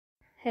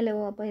Hello,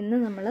 അപ്പോൾ ഇന്ന്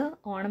നമ്മൾ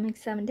ഓണം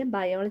എക്സാമിൻ്റെ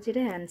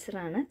ബയോളജിയുടെ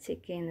ആൻസറാണ്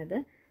ചെക്ക് ചെയ്യുന്നത്.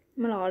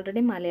 നമ്മൾ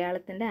ഓൾറെഡി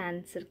മലയാളത്തിൻ്റെ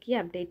ആൻസർ കീ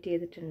അപ്ഡേറ്റ്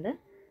ചെയ്തിട്ടുണ്ട്.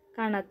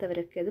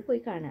 കാണാത്തവരൊക്കെ അത്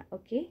പോയി കാണുക.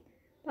 ഓക്കെ,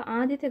 അപ്പോൾ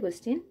ആദ്യത്തെ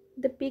question,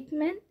 the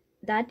pigment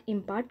that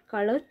impart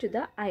colour to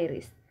the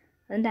iris.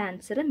 അതിൻ്റെ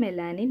ആൻസർ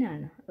മെലാനിൻ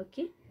ആണ്.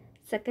 ഓക്കെ,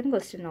 സെക്കൻഡ്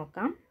ക്വസ്റ്റ്യൻ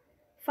നോക്കാം.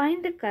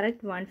 Find the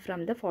correct one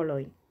from the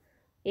following.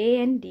 A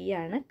and D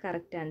ആണ്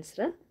correct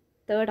answer.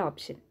 Third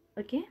option.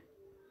 Okay,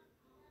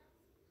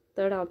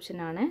 third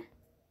ഓപ്ഷനാണ്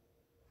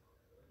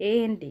A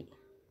and D.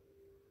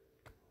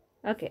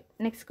 Okay,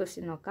 next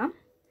question നോക്കാം.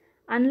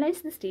 Analyze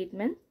the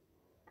statement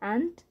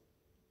and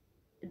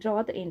draw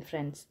the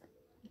inference.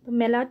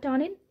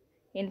 Melatonin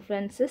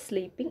influences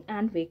sleeping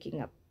and waking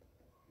up.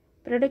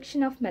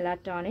 Production of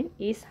melatonin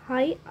is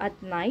high at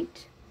night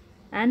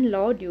and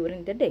low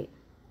during the day.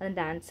 And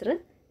the answer,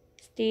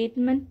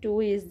 statement 2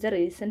 is the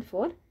reason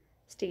for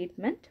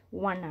statement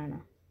 1 ആണ്.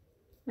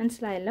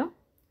 മനസ്സിലായല്ലോ?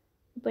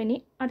 അപ്പോൾ ഇനി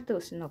അടുത്ത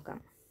question നോക്കാം.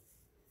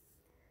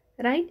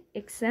 Write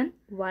X and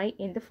Y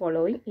in the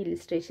following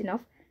illustration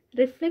of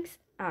reflex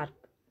arc.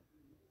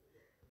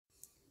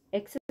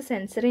 X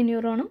sensory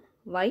neuron,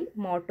 Y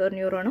motor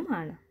neuron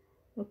ആണ്.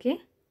 Okay.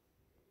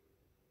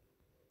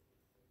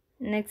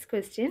 Next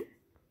question.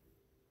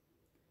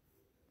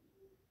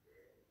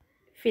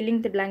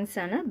 Filling the blanks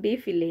ആണ്. B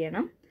fill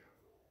ചെയ്യണം.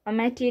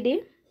 Omatide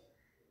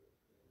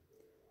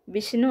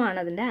vision ആണ്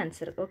അതിൻ്റെ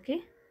answer. Okay,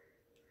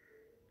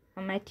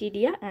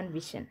 ommatidia and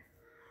vision.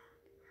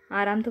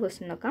 ആറാമത്തെ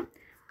question നോക്കാം.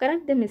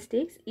 Correct the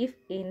mistakes, if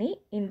any,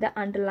 in the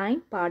underlying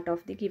part of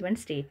the given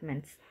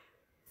statements.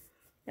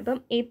 അപ്പം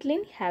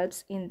ethylene helps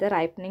in the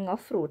ripening of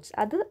fruits.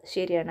 അത്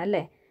ശരിയാണ്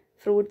അല്ലേ?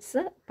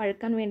 ഫ്രൂട്ട്സ്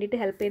പഴുക്കാൻ വേണ്ടിയിട്ട്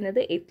ഹെൽപ്പ് ചെയ്യുന്നത്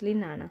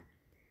എത്ലീൻ ആണ്.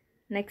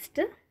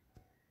 നെക്സ്റ്റ്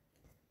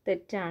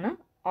തെറ്റാണ്.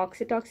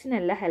 ഓക്സിറ്റോക്സിൻ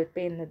അല്ല ഹെൽപ്പ്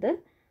ചെയ്യുന്നത്.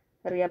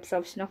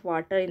 Reabsorption of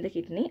water in the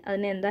kidney,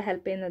 അതിന് എന്താ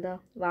ഹെൽപ്പ് ചെയ്യുന്നത്?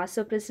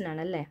 വാസോപ്രസിൻ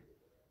ആണല്ലേ?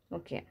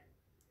 ഓക്കെ,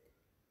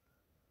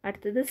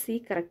 അടുത്തത് സി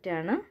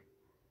കറക്റ്റാണ്.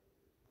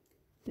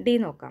 ഡി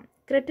നോക്കാം.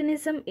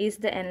 Cretinism is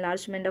the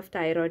enlargement of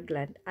thyroid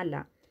gland. അല്ല,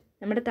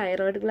 നമ്മുടെ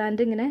തൈറോയിഡ്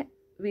ഗ്ലാൻഡ് ഇങ്ങനെ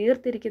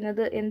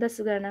വീർത്തിരിക്കുന്നത് എന്ത്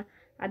അസുഖമാണ്?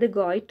 അത്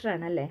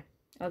ഗോയിറ്ററാണ് അല്ലേ?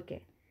 ഓക്കെ,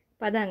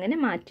 അപ്പം അതങ്ങനെ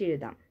മാറ്റി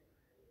എഴുതാം.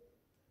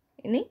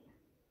 ഇനി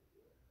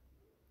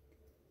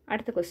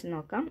അടുത്ത ക്വസ്റ്റ്യൻ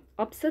നോക്കാം.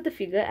 Observe the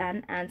figure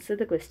and answer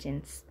the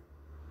questions.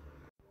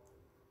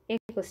 ഈ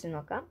ക്വസ്റ്റ്യൻ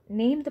നോക്കാം.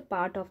 Name the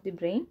part of the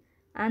brain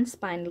and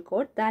spinal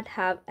cord that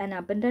have an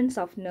abundance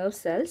of nerve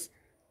cells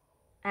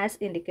as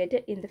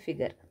indicated in the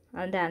figure.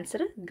 അതിൻ്റെ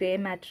ആൻസർ ഗ്രേ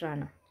മാറ്റർ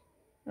ആണ്.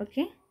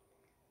 Okay,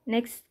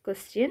 next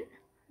question.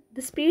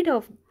 The speed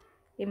of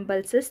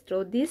impulses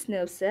through these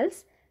nerve cells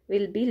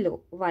will be low.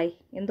 Why?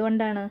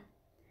 എന്തുകൊണ്ടാണ്?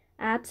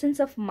 Absence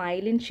of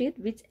myelin sheath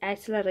which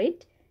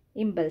accelerate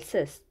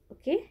impulses.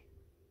 Okay,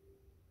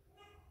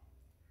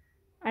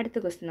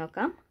 അടുത്ത question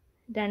നോക്കാം.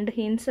 2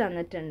 hints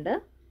തന്നിട്ടുണ്ട്.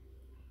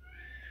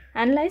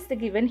 Analyze the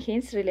given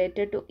hints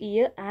related to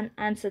ear and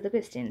answer the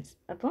questions.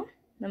 അപ്പോൾ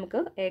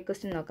നമുക്ക് A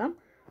question നോക്കാം.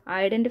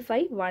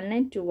 Identify 1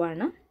 and 2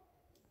 ആണ്.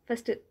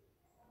 First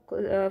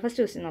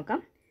question നോക്കാം.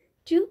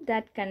 Tube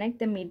that connect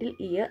the middle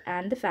year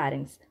and the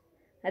pharynx.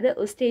 അത്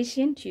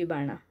Eustachian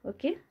ട്യൂബാണ്.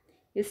 Okay,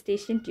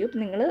 Eustachian tube.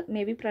 നിങ്ങൾ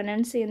may be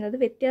pronounce ചെയ്യുന്നത്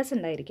വ്യത്യാസം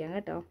ഉണ്ടായിരിക്കാം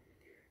കേട്ടോ.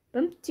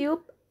 അപ്പം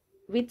tube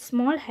with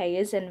small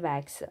hairs and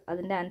wax,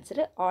 അതിൻ്റെ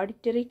ആൻസർ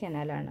ഓഡിറ്ററി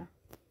കനാലാണ്.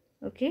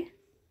 ഓക്കെ,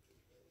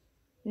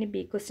 ഇനി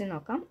ബി ക്വസ്റ്റ്യൻ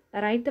നോക്കാം.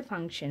 Write the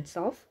functions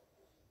of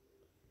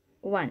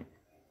 1.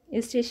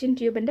 Eustachian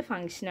ട്യൂബിൻ്റെ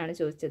ഫങ്ഷനാണ്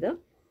ചോദിച്ചത്.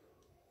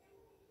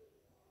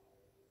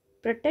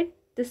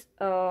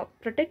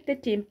 Protect the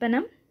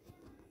tympanum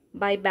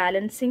by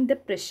balancing the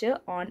pressure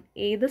on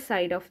either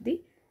side of the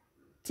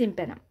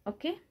tympanum.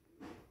 Okay,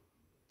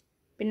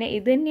 പിന്നെ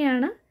ഇത്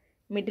തന്നെയാണ്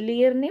മിഡിൽ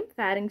ഇയറിനെയും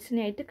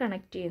ഫാരിങ്സിനെയായിട്ട്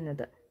കണക്ട്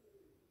ചെയ്യുന്നത്.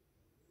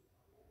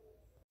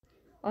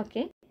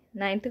 Okay,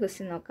 9th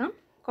question നോക്കാം.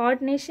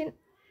 Coordination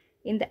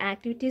in the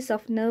activities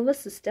of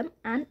nervous system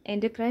and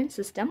endocrine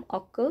system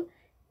occur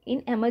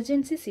in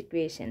emergency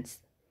situations.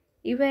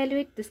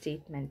 Evaluate the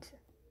statement.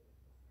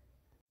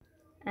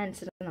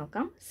 Answer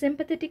നോക്കാം.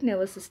 Sympathetic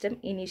nervous system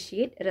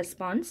initiate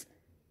response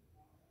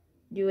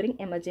during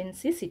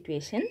emergency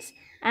situations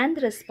and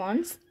the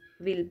response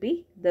will be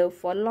there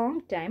for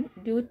long time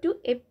due to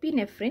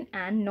epinephrine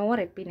and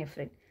nor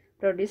epinephrine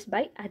produced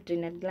by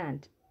adrenal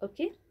gland.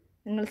 Okay,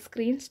 നിങ്ങൾ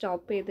screen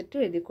stop ചെയ്തിട്ട്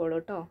എഴുതിക്കോളൂ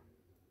കേട്ടോ.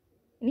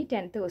 ഇനി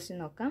 10th question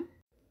നോക്കാം.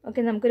 Okay,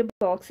 നമുക്കൊരു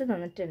box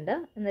തന്നിട്ടുണ്ട്.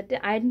 എന്നിട്ട്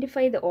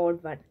identify the odd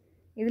one.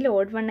 ഇതിൽ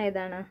odd one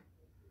ഏതാണ്?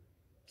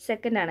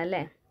 സെക്കൻഡ്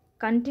ആണല്ലേ?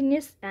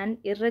 Continuous and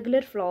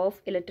irregular flow of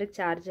electric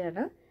charge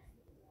ആണ്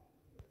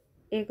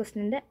A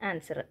ക്വസ്റ്റിൻ്റെ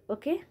answer.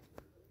 Okay,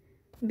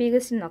 B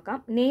question നോക്കാം.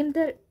 Name the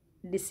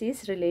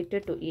disease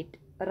related to it.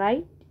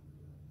 Right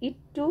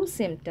it 2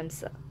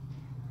 symptoms.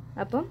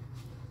 അപ്പം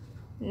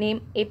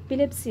നെയിം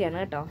എപ്പിലെപ്സിയാണ്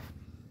കേട്ടോ.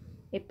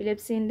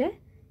 എപ്പിലെപ്സിൻ്റെ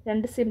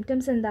 2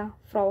 സിംറ്റംസ് എന്താ?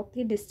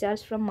 ഫ്രോത്തി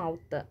ഡിസ്ചാർജ് ഫ്രം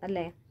മൗത്ത്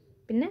അല്ലേ?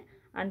 പിന്നെ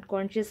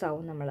അൺകോൺഷ്യസ്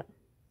ആവും നമ്മൾ.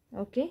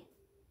 ഓക്കെ,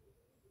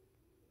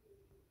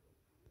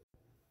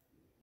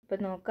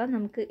 ഇപ്പം നോക്കാം.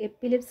 നമുക്ക്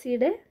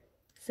എപ്പിലെപ്സിയുടെ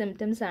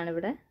സിംറ്റംസ് ആണ്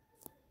ഇവിടെ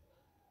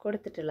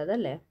കൊടുത്തിട്ടുള്ളത്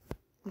അല്ലേ?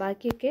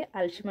 ബാക്കിയൊക്കെ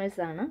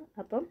അൾഷിമേഴ്സ് ആണ്.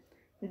 അപ്പം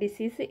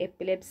ഡിസീസ്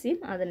എപ്പിലെപ്സിയും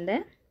അതിൻ്റെ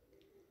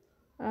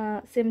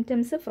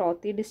സിംറ്റംസ്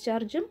ഫ്രോത്തി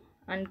ഡിസ്ചാർജും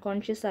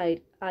അൺകോൺഷ്യസ്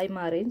ആയി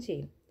മാറുകയും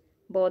ചെയ്യും,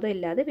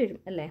 ബോധമില്ലാതെ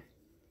വീഴും അല്ലേ.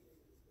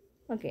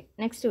 ഓക്കെ,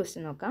 നെക്സ്റ്റ്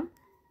ക്വസ്റ്റ്യൻ നോക്കാം.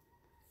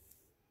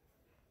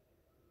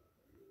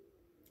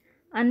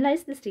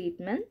 Analyze the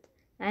statement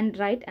and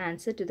write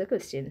answer to the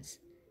questions.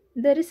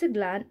 There is a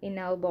gland in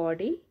our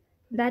body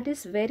that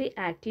is very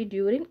active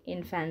during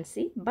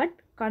infancy but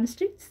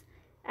constricts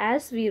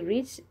as we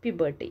reach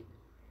puberty.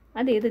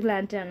 അത് ഏത്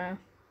ഗ്ലാൻഡാണ്?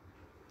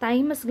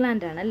 Thymus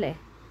gland ആണല്ലേ.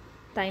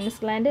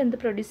 Thymus gland എന്ത്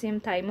produce ചെയ്യും?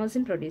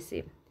 Thymosin produce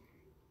ചെയ്യും.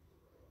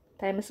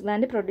 Thymus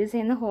gland produce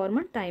ചെയ്യുന്ന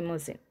hormone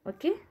thymosin.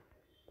 Okay,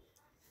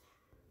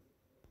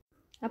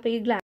 അപ്പോൾ ഈ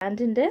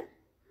ഗ്ലാൻഡിൻ്റെ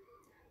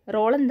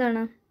role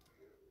എന്താണ്?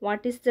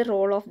 What is the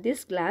role of this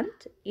gland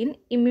in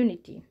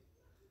immunity?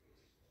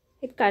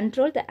 It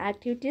controls the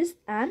activities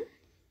and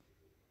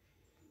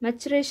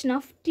maturation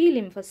of T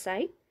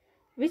lymphocyte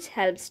which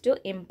helps to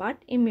impart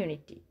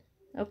immunity.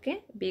 Okay,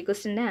 B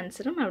ക്വസ്റ്റ്യൻ്റെ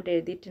ആൻസറും അവിടെ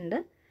എഴുതിയിട്ടുണ്ട്,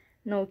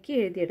 നോക്കി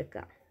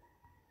എഴുതിയെടുക്കുക.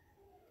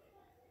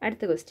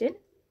 അടുത്ത question,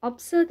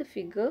 observe the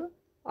figure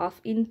of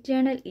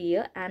internal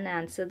year and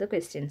answer the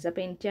questions.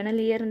 അപ്പോൾ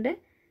internal ഇയറിൻ്റെ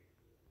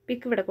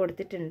പിക്ക് ഇവിടെ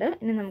കൊടുത്തിട്ടുണ്ട്,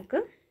 ഇനി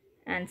നമുക്ക്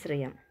answer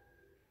ചെയ്യാം.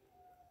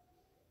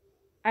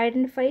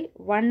 Identify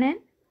 1 and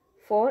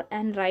 4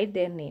 and right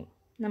there name.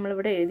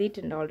 നമ്മളിവിടെ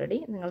എഴുതിയിട്ടുണ്ട് ഓൾറെഡി,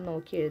 നിങ്ങൾ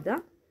നോക്കി എഴുതുക.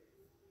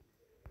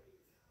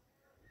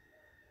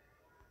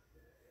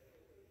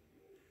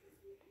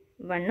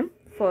 വണ്ണും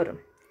 4ഉം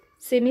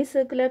സെമി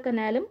സർക്കുലർ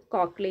കനാലും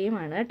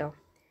കോക്ലിയുമാണ് കേട്ടോ.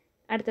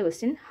 അടുത്ത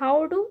question, how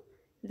do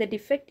the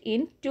defect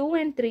in 2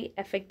 and 3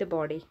 effect the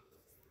body?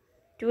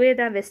 2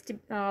 ഏതാ?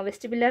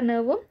 വെസ്റ്റിബുലർ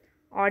നെർവും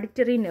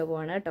ഓഡിറ്ററി നെർവും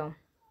ആണ് കേട്ടോ.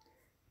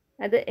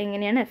 അത്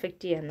എങ്ങനെയാണ്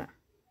എഫക്റ്റ് ചെയ്യുന്നത്?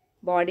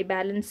 ബോഡി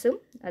ബാലൻസും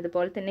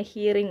അതുപോലെ തന്നെ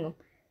ഹിയറിങ്ങും.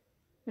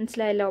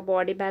 മനസ്സിലായല്ലോ,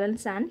 ബോഡി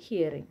ബാലൻസ് ആൻഡ്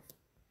ഹിയറിങ്.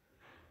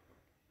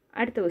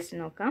 അടുത്ത ക്വസ്റ്റ്യൻ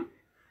നോക്കാം.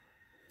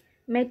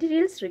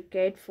 Materials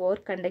required for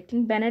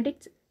conducting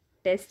Benedict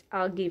test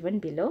are given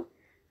below.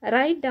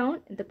 Write down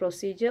the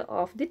procedure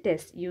of the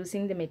test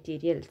using the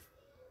materials.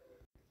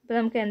 ഇപ്പോൾ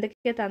നമുക്ക്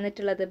എന്തൊക്കെയാണ്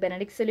തന്നിട്ടുള്ളത്?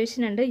 ബെനഡിക്റ്റ്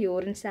സൊല്യൂഷൻ ഉണ്ട്,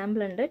 യൂറിൻ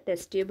സാമ്പിൾ ഉണ്ട്,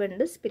 ടെസ്റ്റ് ട്യൂബ്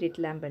ഉണ്ട്,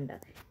 സ്പിരിറ്റ് ലാമ്പ് ഉണ്ട്.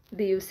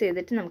 ഇത് യൂസ്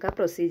ചെയ്തിട്ട് നമുക്ക് ആ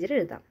പ്രൊസീജിയർ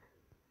എഴുതാം.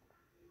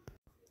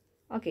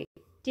 Okay,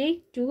 take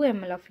 2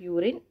 ml of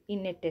urine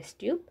in a test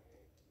tube,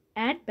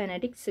 add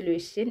Benedict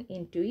solution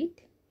into it,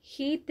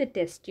 heat the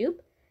test tube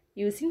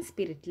using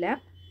spirit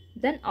lamp,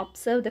 then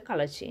observe the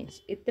color change.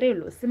 ഇത്രയേ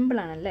ഉള്ളൂ, simple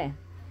ആണല്ലേ.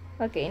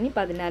 Okay, ഇനി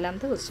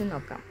 14ാമത്തെ ക്വസ്റ്റ്യൻ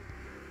നോക്കാം.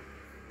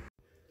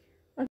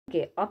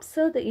 Okay,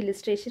 observe the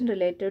illustration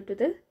related to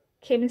the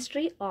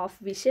chemistry of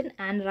vision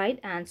and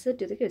right answer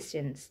to the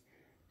questions.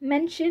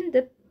 Mention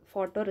the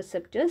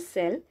photoreceptor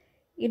cell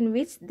in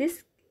which this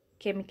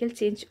chemical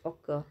change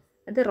occur.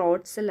 അത്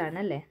road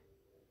സെല്ലാണല്ലേ.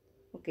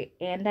 Okay,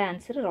 എൻ്റെ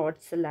answer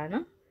road സെല്ലാണ്.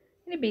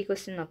 ഇനി B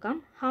question നോക്കാം.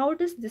 How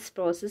does this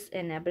process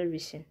enable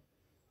vision?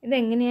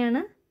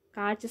 ഇതെങ്ങനെയാണ്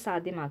കാഴ്ച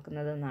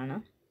സാധ്യമാക്കുന്നതെന്നാണ്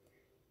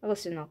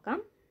question നോക്കാം.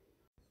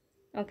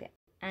 Okay,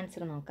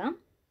 answer നോക്കാം.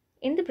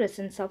 In the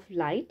presence of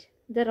light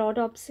the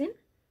rhodopsin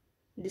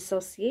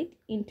dissociate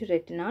in to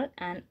retinol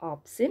and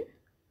opsin.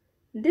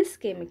 This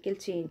chemical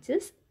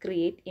changes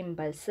create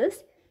impulses.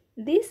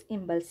 These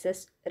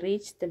impulses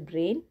reach the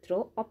brain through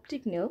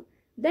optic nerve,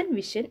 then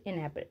vision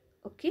enable.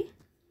 Okay,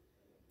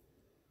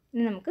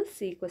 ഇനി നമുക്ക്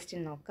C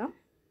question നോക്കാം.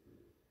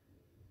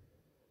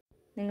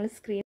 നിങ്ങൾ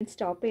screen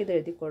stop ചെയ്ത്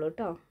എഴുതിക്കോളൂ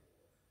കേട്ടോ.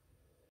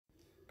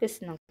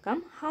 Question നോക്കാം.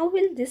 How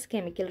will this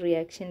chemical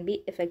reaction B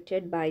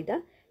affected by the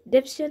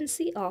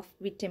deficiency of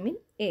vitamin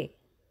A?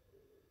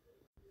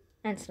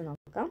 Answer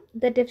നോക്കാം.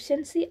 The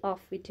deficiency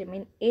of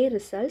vitamin A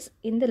results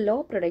in the law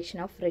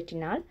production of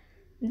retinal.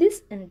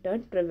 This in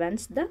turn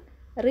prevents the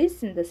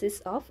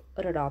റീസിന്തസിസ് of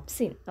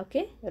rhodopsin.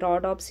 Okay,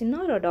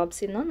 റോഡോപ്സിനോ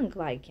റോഡോപ്സിനോ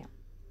നിങ്ങൾക്ക് വായിക്കാം.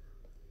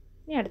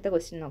 ഇനി അടുത്ത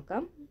question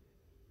നോക്കാം.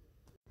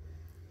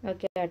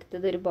 Okay,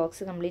 അടുത്തത് ഒരു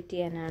box complete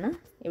ചെയ്യാനാണ്.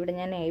 ഇവിടെ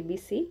ഞാൻ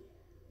ABC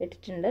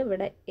ഇട്ടിട്ടുണ്ട്.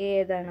 ഇവിടെ എ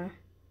ഏതാണ്?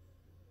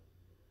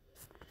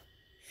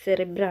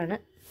 സെറിബ്രാണ്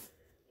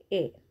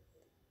എ.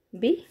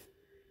 ബി,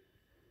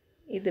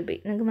 ഇത് ബി.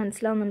 നിങ്ങൾക്ക്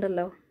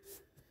മനസ്സിലാവുന്നുണ്ടല്ലോ.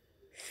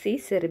 സി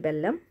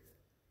സെറിബെല്ലം,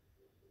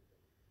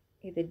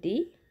 ഇത് D.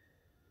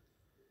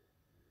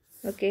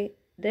 Okay,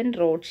 then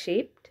rod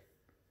shaped,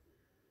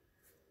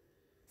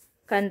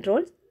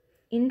 control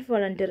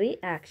involuntary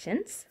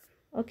actions.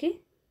 Okay,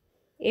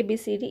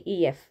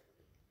 ABCDEF.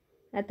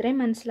 അത്രയും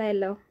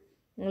മനസ്സിലായല്ലോ.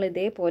 നിങ്ങൾ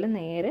ഇതേപോലെ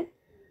നേരെ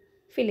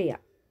ഫിൽ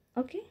ചെയ്യാം.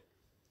 ഓക്കെ,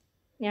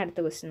 ഇനി അടുത്ത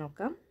ക്വസ്റ്റ്യൻ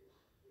നോക്കാം.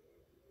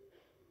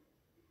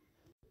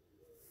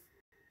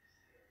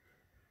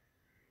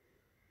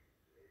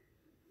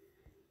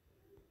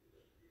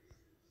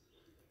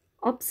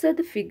 Observe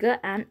the figure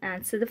and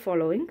answer the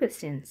following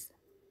questions.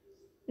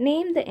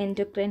 Name the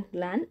endocrine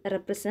gland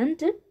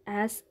represented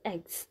as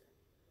eggs.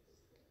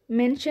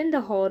 Mention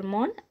the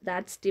hormone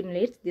that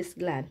stimulates this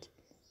gland.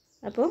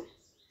 അപ്പോൾ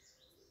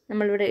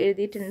നമ്മളിവിടെ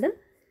എഴുതിയിട്ടുണ്ട്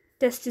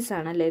ടെസ്റ്റിസ്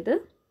ആണല്ലേ ഇത്.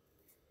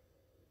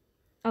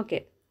 ഓക്കെ,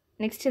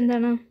 നെക്സ്റ്റ്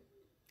എന്താണ്?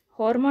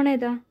 ഹോർമോൺ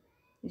ഏതാ?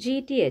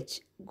 GTH,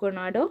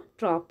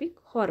 gonadotropic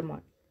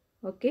hormone.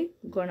 Okay,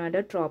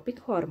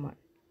 gonadotropic hormone.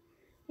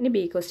 ഇനി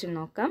B question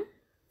നോക്കാം.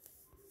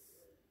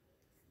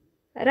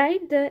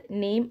 Write the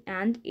name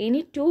and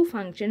any two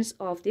functions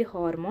of the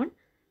hormone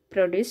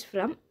produced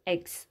from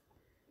eggs.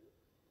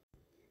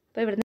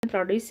 അപ്പോൾ ഇവിടുന്ന്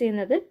പ്രൊഡ്യൂസ്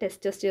ചെയ്യുന്നത്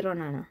ടെസ്റ്റോസ്റ്റിറോൺ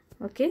ആണ്.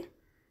 ഓക്കെ,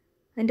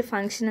 അതിൻ്റെ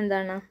ഫങ്ഷൻ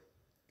എന്താണ്?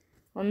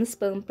 ഒന്ന്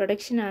സ്പെർം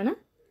പ്രൊഡക്ഷൻ ആണ്,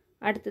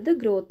 അടുത്തത്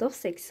ഗ്രോത്ത് ഓഫ്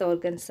സെക്സ്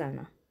ഓർഗൻസ്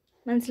ആണ്.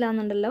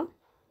 മനസ്സിലാവുന്നുണ്ടല്ലോ?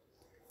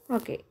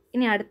 ഓക്കെ,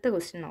 ഇനി അടുത്ത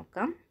ക്വസ്റ്റ്യൻ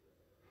നോക്കാം.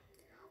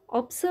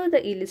 Observe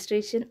the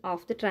illustration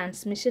of the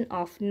transmission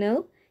of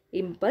nerve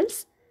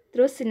impulse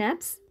through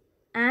synapse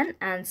and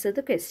answer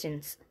the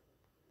questions.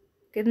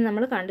 ഇത്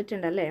നമ്മൾ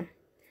കണ്ടിട്ടുണ്ടല്ലേ.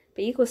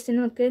 അപ്പോൾ ഈ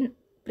ക്വസ്റ്റ്യനൊക്കെ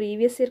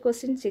പ്രീവിയസ് ഇയർ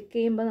ക്വസ്റ്റ്യൻ ചെക്ക്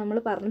ചെയ്യുമ്പോൾ നമ്മൾ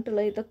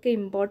പറഞ്ഞിട്ടുള്ളത് ഇതൊക്കെ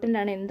ഇമ്പോർട്ടൻ്റ്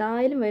ആണ്,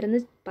 എന്തായാലും വരുന്ന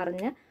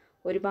പറഞ്ഞ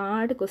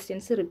ഒരുപാട്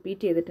ക്വസ്റ്റ്യൻസ്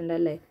റിപ്പീറ്റ്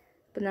ചെയ്തിട്ടുണ്ടല്ലേ.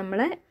 അപ്പോൾ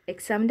നമ്മളെ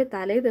എക്സാമിൻ്റെ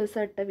തലേ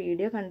ദിവസം ഇട്ട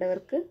വീഡിയോ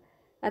കണ്ടവർക്ക്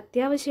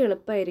അത്യാവശ്യം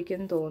എളുപ്പമായിരിക്കും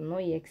എന്ന് തോന്നുന്നു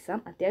ഈ എക്സാം.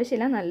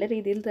 അത്യാവശ്യമില്ല, നല്ല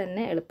രീതിയിൽ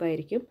തന്നെ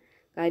എളുപ്പമായിരിക്കും.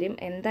 കാര്യം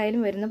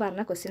എന്തായാലും വരുന്ന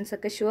പറഞ്ഞ ക്വസ്റ്റ്യൻസ്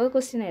ഒക്കെ ഷുവർ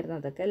ക്വസ്റ്റ്യൻ ആയിരുന്നു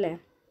അതൊക്കെ അല്ലേ.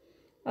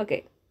 Okay,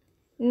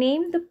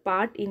 name the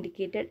part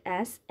indicated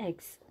as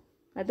X.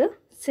 അത്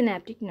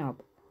synaptic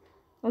knob.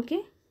 Okay,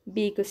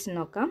 B question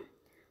നോക്കാം.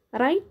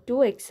 Right 2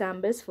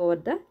 examples for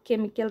the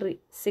chemical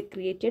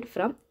സെക്രിയേറ്റഡ്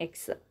from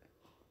X.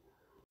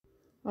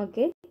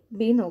 Okay,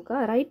 B നോക്കുക.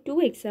 Right 2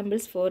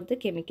 examples for the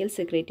chemical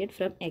സെക്രിയേറ്റഡ്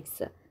from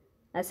X.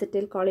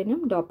 Acetyl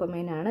കോളിനും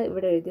ഡോപ്പമൈനാണ്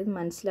ഇവിടെ എഴുതിയത്.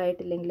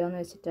 മനസ്സിലായിട്ടില്ലെങ്കിലോ എന്ന്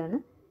വെച്ചിട്ടാണ്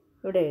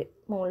ഇവിടെ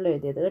മുകളിൽ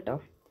എഴുതിയത് കേട്ടോ.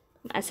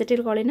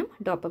 അസറ്റൈൽ കോളിനും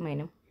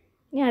ഡോപ്പമൈനും.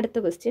 ഇനി അടുത്ത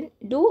question.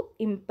 Do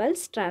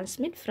impulse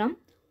transmit from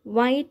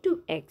Y to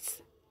X.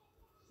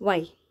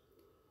 Y.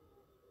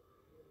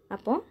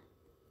 അപ്പോൾ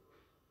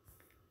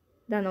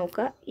ഇതാ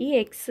നോക്കുക, ഈ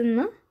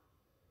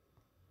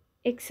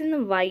എക്സിന്ന്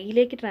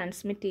വൈയിലേക്ക്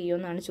ട്രാൻസ്മിറ്റ്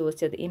ചെയ്യുമെന്നാണ്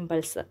ചോദിച്ചത്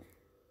ഇമ്പൾസ്.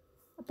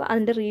 അപ്പോൾ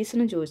അതിൻ്റെ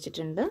റീസണും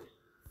ചോദിച്ചിട്ടുണ്ട്.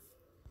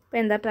 അപ്പോൾ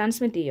എന്താ,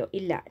 ട്രാൻസ്മിറ്റ് ചെയ്യുമോ?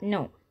 ഇല്ല,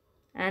 നോ.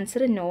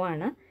 ആൻസർ നോ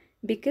ആണ്.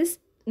 Because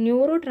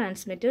neuro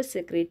transmitter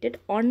secreted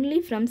only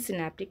from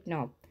synaptic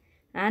knob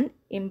and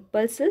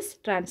impulses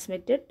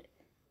transmitted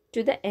to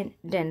the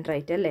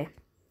dendrite അല്ലേ.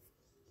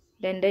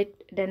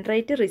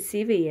 ഡെൻഡ്രൈറ്റ്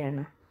റിസീവ്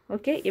ചെയ്യുകയാണ്.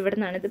 ഓക്കെ, ഇവിടെ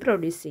നിന്നാണ് ഇത്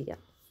പ്രൊഡ്യൂസ്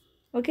ചെയ്യുക.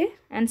 ഓക്കെ,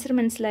 ആൻസർ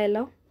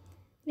മനസ്സിലായല്ലോ.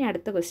 ഇനി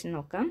അടുത്ത ക്വസ്റ്റ്യൻ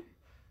നോക്കാം.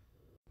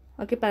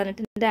 ഓക്കെ,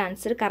 18ൻ്റെ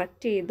ആൻസർ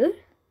കറക്റ്റ് ചെയ്ത്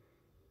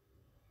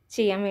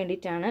ചെയ്യാൻ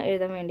വേണ്ടിയിട്ടാണ്,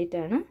 എഴുതാൻ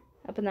വേണ്ടിയിട്ടാണ്.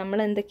 അപ്പോൾ നമ്മൾ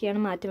എന്തൊക്കെയാണ്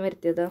മാറ്റം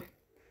വരുത്തിയത്?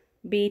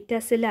 ബീറ്റ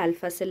സെല്ല്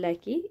ആൽഫ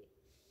സെല്ലാക്കി,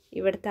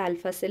 ഇവിടുത്തെ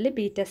ആൽഫ സെല്ല്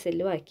ബീറ്റ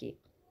സെല്ലും ആക്കി.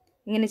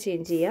 ഇങ്ങനെ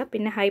ചേഞ്ച് ചെയ്യുക.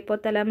 പിന്നെ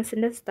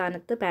ഹൈപ്പോതലാമസിൻ്റെ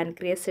സ്ഥാനത്ത്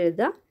പാൻക്രിയാസ്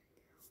എഴുതുക.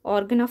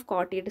 ഓർഗൻ ഓഫ്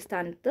കോട്ടിയുടെ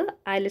സ്ഥാനത്ത്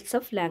ഐലറ്റ്സ്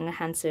ഓഫ്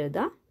ലാംഗഹാൻസ്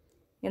എഴുതുക.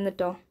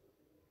 എന്നിട്ടോ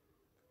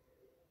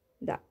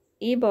ഇതാ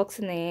ഈ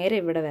ബോക്സ് നേരെ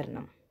ഇവിടെ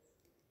വരണം.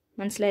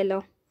 മനസ്സിലായല്ലോ?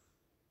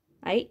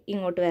 ഐ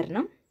ഇങ്ങോട്ട്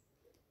വരണം,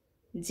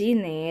 ജി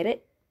നേരെ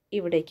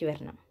ഇവിടേക്ക്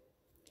വരണം.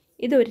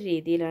 ഇതൊരു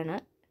രീതിയിലാണ്.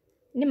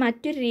 ഇനി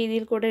മറ്റൊരു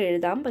രീതിയിൽ കൂടെ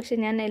എഴുതാം, പക്ഷെ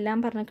ഞാൻ എല്ലാം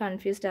പറഞ്ഞ്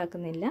കൺഫ്യൂസ്ഡ്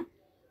ആക്കുന്നില്ല.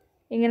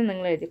 ഇങ്ങനെ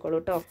നിങ്ങൾ എഴുതിക്കോളൂ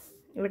കേട്ടോ.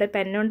 ഇവിടെ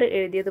പെന്നുകൊണ്ട്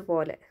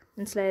എഴുതിയതുപോലെ.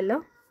 മനസ്സിലായല്ലോ?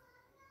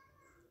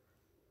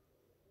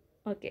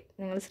 ഓക്കെ,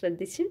 നിങ്ങൾ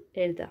ശ്രദ്ധിച്ച്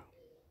എഴുതുക.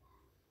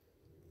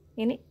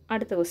 ഇനി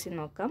അടുത്ത ക്വസ്റ്റ്യൻ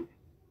നോക്കാം.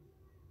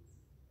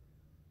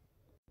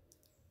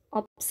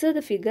 Observe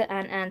the figure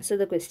and answer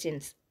the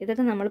questions.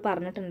 ഇതൊക്കെ നമ്മൾ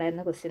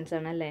പറഞ്ഞിട്ടുണ്ടായിരുന്ന ക്വസ്റ്റ്യൻസ്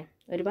ആണല്ലേ.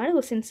 ഒരുപാട്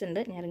ക്വസ്റ്റ്യൻസ് ഉണ്ട്,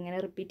 ഞാനിങ്ങനെ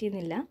റിപ്പീറ്റ്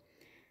ചെയ്യുന്നില്ല.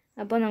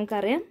 അപ്പോൾ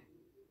നമുക്കറിയാം,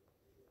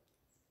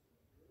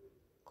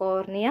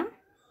 കോർണിയ,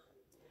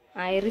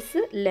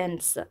 ഐറിസ്,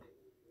 ലെൻസ്,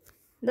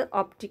 ഇത്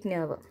optic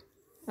nerve.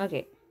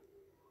 Okay,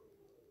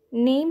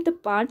 name the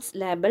parts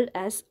labelled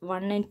as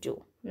 1 and 2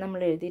 നമ്മൾ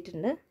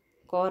എഴുതിയിട്ടുണ്ട്.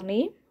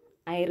 കോർണിയയും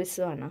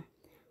ഐറിസും ആണ്.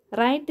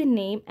 Right the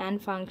name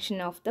and function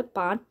of the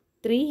part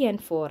 3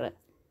 and 4.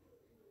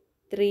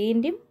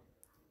 3ൻ്റെയും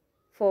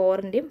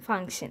 4ൻ്റെയും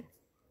function.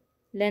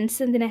 Lens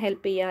എന്തിനാ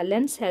ഹെൽപ്പ് ചെയ്യുക?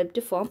 Lens help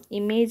to form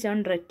image on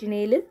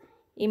റെറ്റിനയിൽ.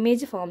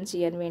 Image form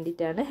ചെയ്യാൻ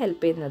വേണ്ടിയിട്ടാണ്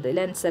help ചെയ്യുന്നത്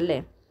lens അല്ലേ.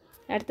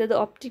 അടുത്തത്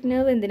ഓപ്റ്റിക്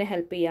നെർവ് എന്തിനാ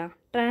ഹെൽപ്പ് ചെയ്യുക?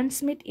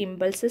 Transmit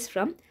impulses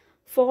from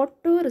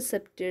photo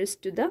receptors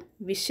to the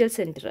visual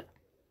centre.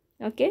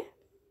 Okay,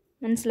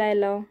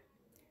 മനസ്സിലായല്ലോ?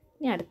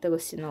 ഇനി അടുത്ത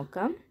ക്വസ്റ്റ്യൻ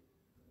നോക്കാം.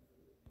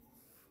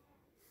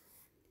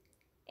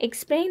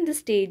 Explain the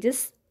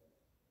stages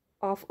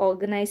of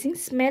organising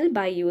smell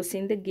by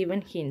using the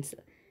given hints.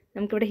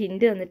 നമുക്കിവിടെ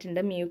ഹിൻഡ് തന്നിട്ടുണ്ട്.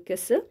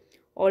 Mucus,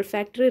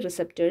 olfactory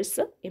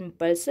receptors,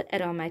 impulse,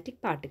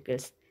 aromatic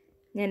particles.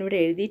 ഞാനിവിടെ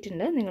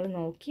എഴുതിയിട്ടുണ്ട്, നിങ്ങൾ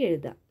നോക്കി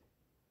എഴുതാം.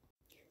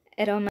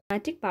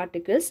 Aromatic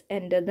particles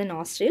enter the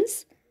nostrils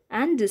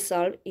and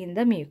dissolve in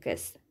the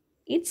mucus.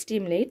 It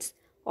stimulates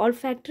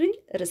olfactory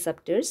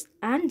receptors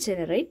and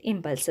generate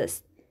impulses.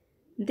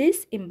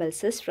 These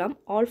impulses from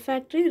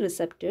olfactory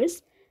receptors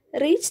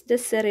reach the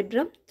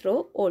cerebrum through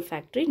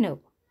olfactory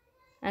nerve.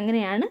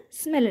 അങ്ങനെയാണ്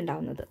smell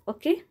ഉണ്ടാവുന്നത്.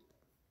 Okay,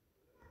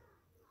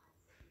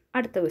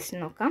 അടുത്ത question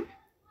നോക്കാം.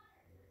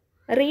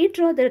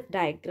 Redraw the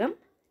diagram,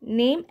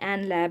 name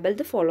and label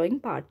the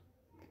following part.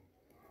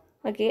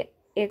 Okay,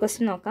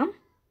 question നോക്കാം.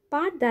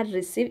 Part that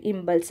receive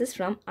impulses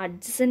from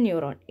adjacent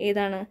neuron.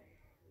 ഏതാണ്?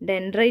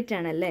 Dendrite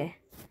ആണല്ലേ.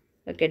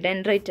 Okay,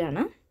 dendrite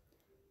ആണ്.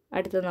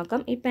 അടുത്തത്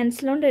നോക്കാം. ഈ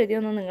പെൻസിലുകൊണ്ട്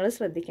എഴുതിയൊന്നും നിങ്ങൾ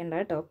ശ്രദ്ധിക്കേണ്ട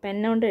കേട്ടോ,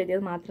 പെന്നുകൊണ്ട്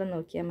എഴുതിയത് മാത്രം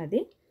നോക്കിയാൽ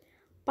മതി.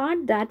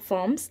 Part that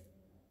forms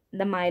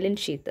the myelin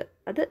sheath,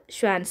 അത്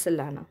ഷ്വാൻ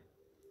സെല്ലാണ്.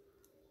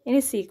 ഇനി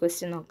സി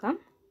ക്വസ്റ്റ്യൻ നോക്കാം.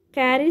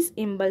 Carries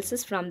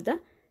impulses from the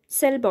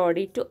cell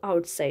body to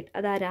outside.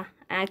 അതാരാ?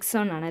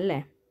 ആക്സോൺ ആണല്ലേ.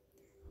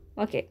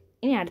 ഓക്കെ,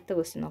 ഇനി അടുത്ത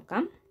ക്വസ്റ്റ്യൻ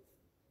നോക്കാം.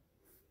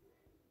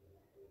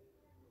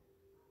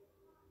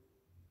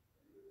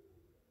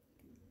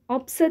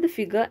 Observe the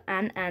figure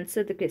and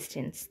answer the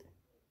questions.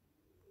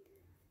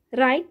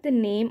 Write the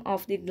name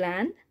of the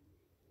gland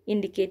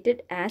indicated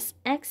as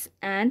X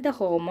and the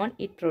hormone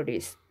it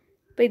produces.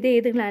 അപ്പോൾ ഇത്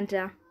ഏത്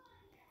ഗ്ലാൻഡാ?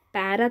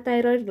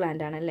 Parathyroid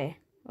gland ആണല്ലേ.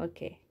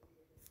 Okay,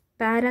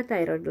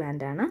 parathyroid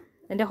gland ആണ്.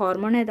 അതിൻ്റെ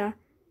ഹോർമോൺ ഏതാ?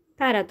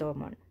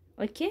 പാരാതോർമോൺ.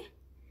 ഓക്കെ,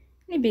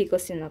 ഇനി ബി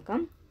ക്വസ്റ്റ്യൻ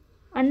നോക്കാം.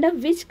 Under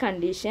which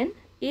condition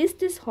is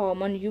this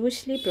hormone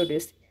usually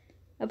produce?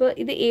 അപ്പോൾ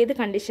ഇത് ഏത്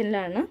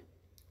കണ്ടീഷനിലാണ്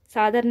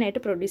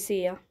സാധാരണയായിട്ട് പ്രൊഡ്യൂസ്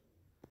ചെയ്യുക?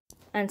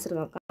 ആൻസർ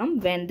നോക്കാം.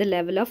 When the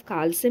level of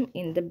calcium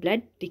in the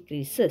blood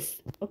decreases.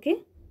 Okay,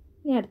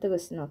 ഇനി അടുത്ത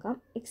ക്വസ്റ്റ്യൻ നോക്കാം.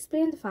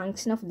 Explain the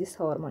function of this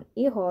hormone.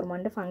 ഈ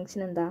ഹോർമോണിൻ്റെ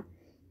ഫങ്ഷൻ എന്താ?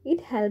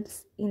 It helps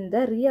in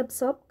the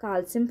reabsorb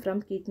calcium from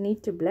kidney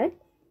to blood.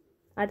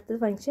 അടുത്ത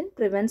function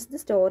prevents the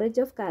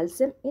storage of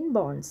calcium in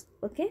bones.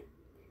 Okay,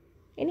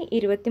 ഇനി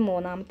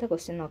 23ാമത്തെ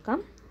question നോക്കാം.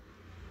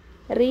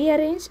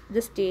 Rearrange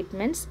the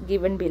statements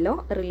given below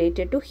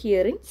related to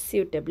hearing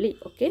suitably.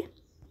 Okay,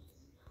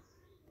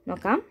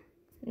 നോക്കാം.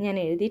 ഞാൻ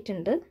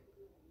എഴുതിയിട്ടുണ്ട്.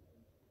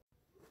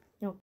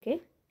 Okay,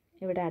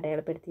 ഇവിടെ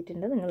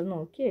അടയാളപ്പെടുത്തിയിട്ടുണ്ട്, നിങ്ങൾ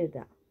നോക്കി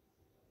എഴുതുക.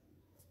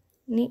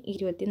 ഇനി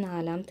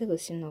 24ാമത്തെ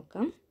ക്വസ്റ്റ്യൻ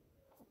നോക്കാം.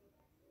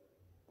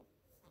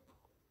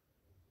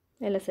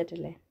 എല്ലാം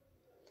സെറ്റല്ലേ?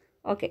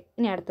 ഓക്കെ,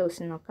 ഇനി അടുത്ത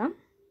ക്വസ്റ്റ്യൻ നോക്കാം.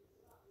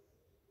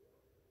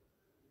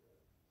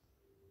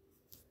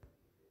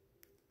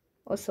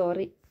 ഓ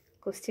സോറി,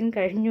 ക്വസ്റ്റ്യൻ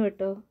കഴിഞ്ഞു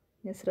കേട്ടോ,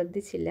 ഞാൻ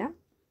ശ്രദ്ധിച്ചില്ല.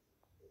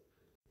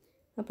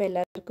 അപ്പോൾ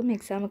എല്ലാവർക്കും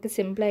എക്സാമൊക്കെ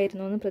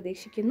സിമ്പിളായിരുന്നു എന്ന്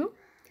പ്രതീക്ഷിക്കുന്നു.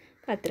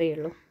 അപ്പോൾ അത്രയേ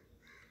ഉള്ളൂ.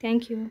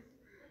 Thank you.